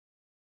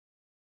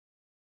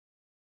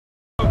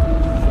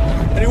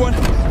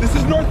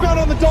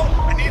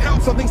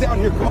something's out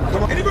here. Come on,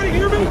 come on. Anybody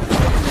hear me?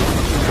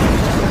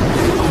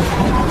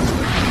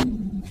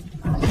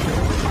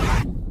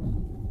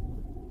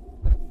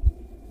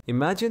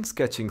 Imagine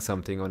sketching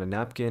something on a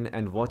napkin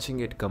and watching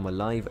it come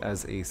alive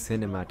as a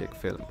cinematic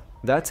film.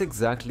 That's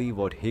exactly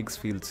what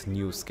Higgsfield's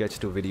new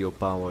sketch-to-video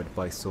powered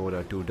by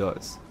Sora 2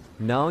 does.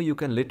 Now you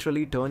can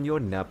literally turn your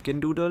napkin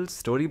doodles,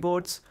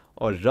 storyboards,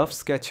 or rough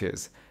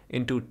sketches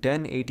into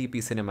 1080p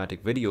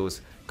cinematic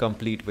videos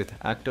complete with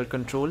actor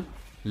control,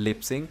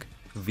 lip sync,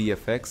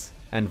 VFX,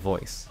 and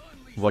voice.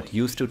 What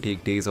used to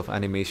take days of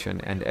animation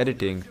and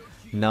editing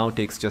now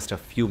takes just a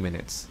few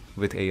minutes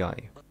with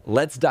AI.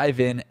 Let's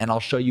dive in and I'll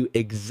show you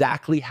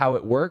exactly how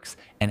it works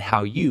and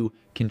how you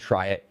can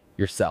try it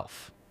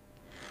yourself.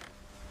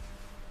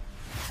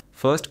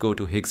 First, go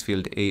to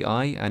Higgsfield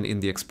AI and in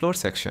the Explore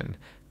section,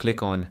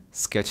 click on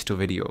Sketch to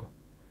Video.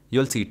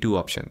 You'll see two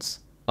options: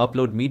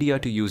 upload media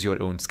to use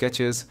your own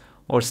sketches,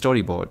 or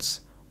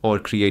storyboards, or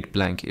create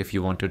blank if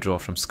you want to draw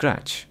from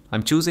scratch.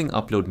 I'm choosing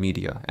upload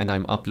media and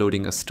I'm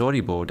uploading a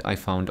storyboard I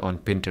found on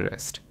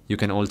Pinterest. You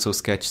can also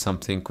sketch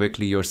something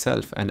quickly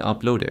yourself and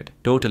upload it,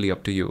 totally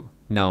up to you.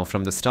 Now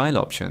from the style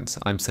options,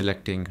 I'm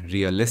selecting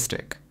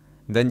realistic.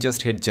 Then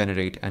just hit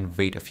generate and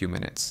wait a few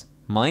minutes.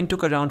 Mine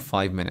took around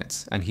 5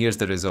 minutes and here's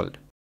the result.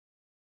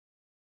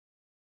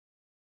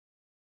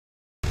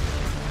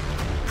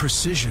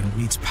 Precision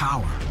meets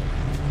power.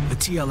 The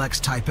TLX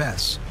Type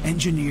S,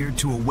 engineered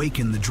to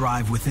awaken the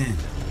drive within.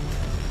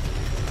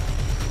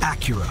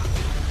 Acura,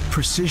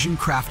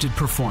 precision-crafted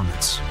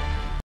performance.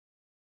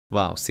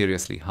 Wow,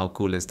 seriously, how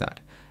cool is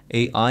that?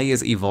 AI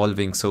is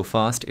evolving so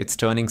fast, it's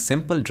turning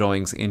simple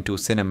drawings into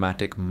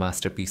cinematic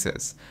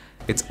masterpieces.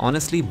 It's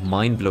honestly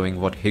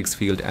mind-blowing what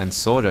Higgsfield and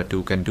Sora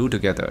 2 can do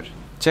together.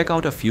 Check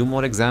out a few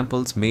more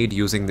examples made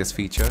using this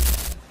feature.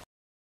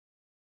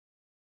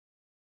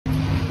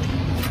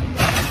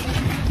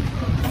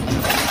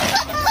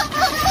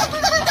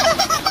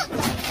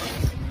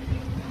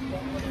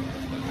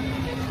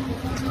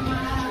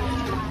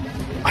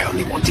 I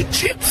only wanted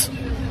chips.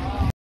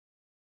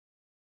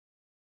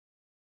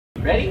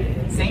 Ready?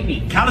 Same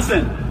beat. Count us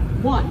in.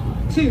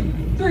 1, 2,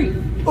 3.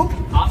 Oop.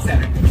 Off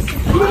center.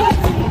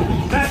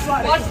 That's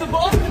right. Watch the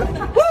ball.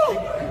 Woo!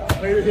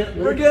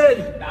 We're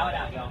good. Bow it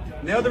out, y'all.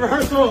 Nailed the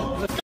rehearsal.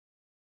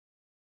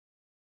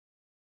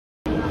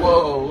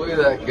 Whoa, look at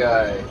that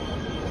guy.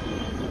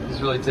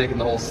 He's really taking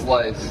the whole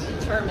slice.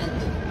 Determined.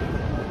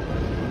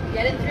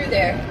 Get it through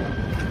there.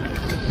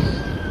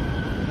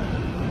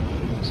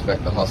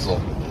 Respect the hustle.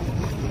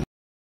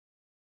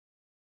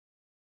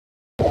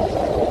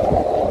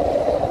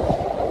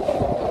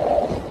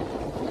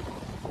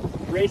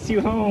 Race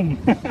you home.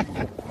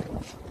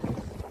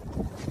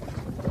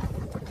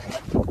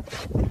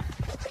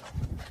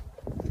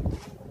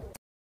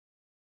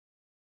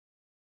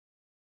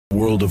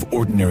 World of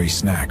ordinary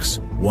snacks,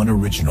 one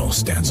original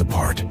stands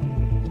apart.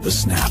 The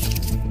snap,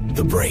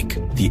 the break,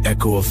 the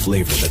echo of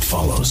flavor that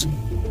follows.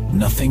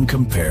 Nothing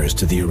compares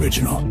to the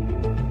original.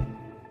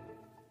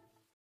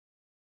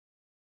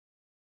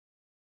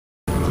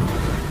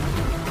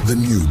 The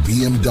new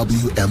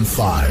BMW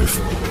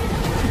M5.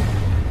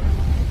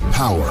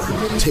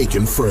 Power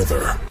taken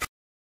further.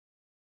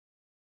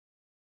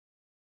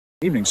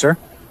 Evening, sir.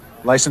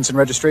 License and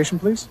registration,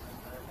 please.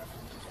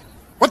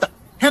 What the?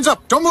 Hands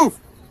up! Don't move!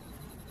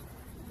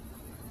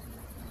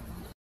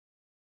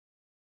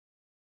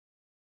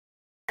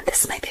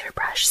 This is my favorite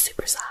brush.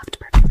 Super soft.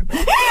 Perfect.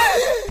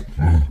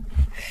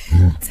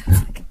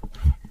 Sounds like...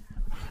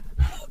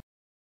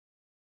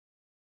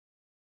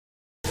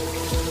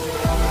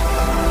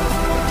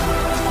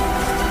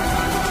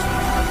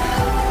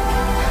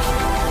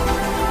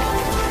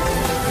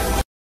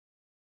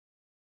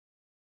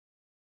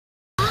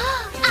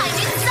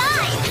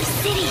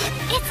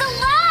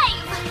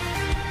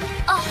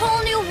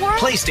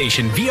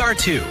 PlayStation VR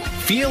 2.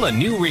 Feel a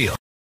new reel.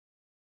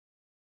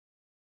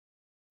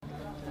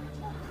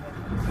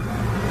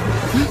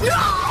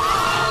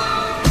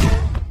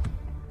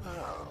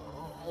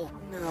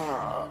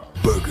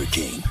 Burger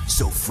King,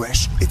 so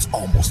fresh, it's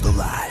almost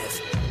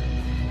alive.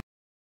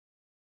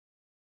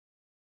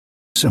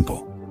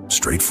 Simple,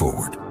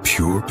 straightforward,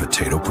 pure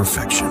potato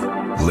perfection.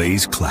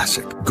 Lay's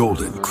Classic,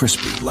 golden,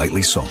 crispy,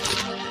 lightly salted.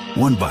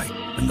 One bite,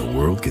 and the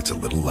world gets a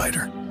little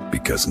lighter.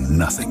 Because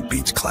nothing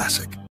beats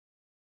classic.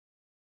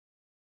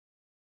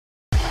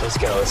 Let's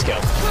go, let's go.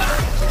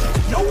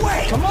 No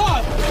way! Come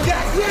on!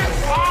 Yes,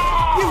 yes!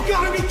 Oh! You've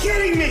got to be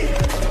kidding me!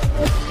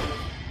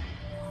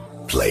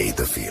 Play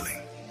the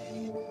feeling.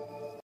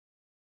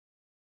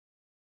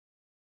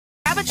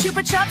 Grab a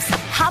Chupa Chups,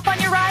 hop on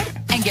your ride,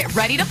 and get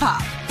ready to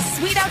pop.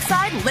 Sweet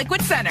outside,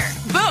 liquid center.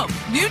 Boom!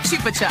 New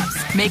Chupa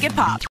Chups. Make it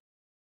pop.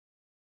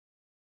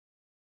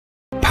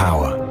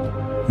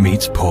 Power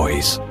meets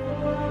poise.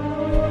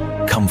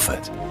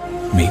 Comfort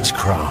meets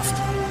craft.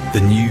 The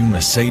new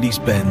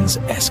Mercedes-Benz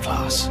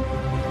S-Class.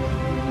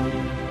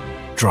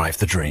 Drive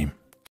the dream.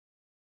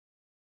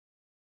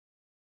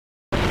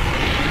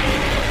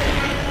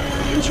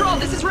 Control,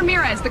 this is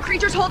Ramirez. The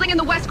creature's holding in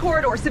the west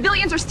corridor.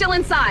 Civilians are still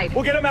inside.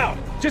 We'll get him out.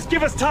 Just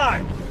give us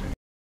time.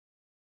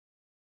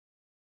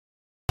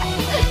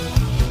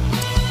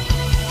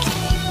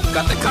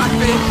 got the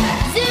cockpit.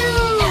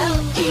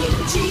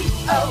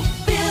 L-E-G-O,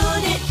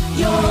 build it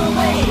your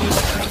way.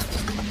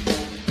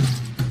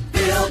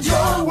 Build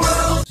your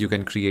world. You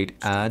can create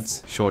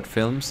ads, short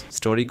films,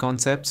 story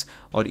concepts,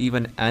 or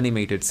even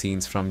animated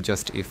scenes from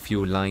just a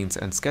few lines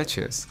and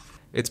sketches.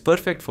 It's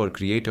perfect for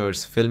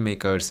creators,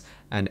 filmmakers,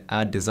 and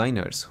ad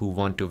designers who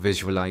want to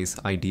visualize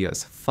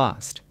ideas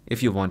fast.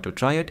 If you want to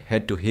try it,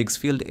 head to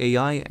Higgsfield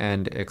AI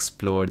and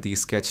explore the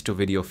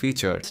sketch-to-video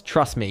feature.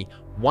 Trust me,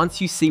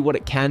 once you see what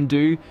it can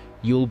do,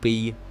 you'll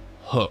be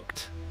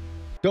hooked.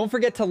 Don't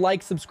forget to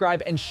like,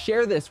 subscribe, and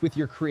share this with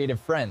your creative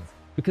friends,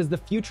 because the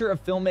future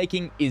of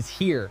filmmaking is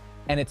here,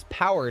 and it's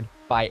powered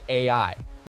by AI.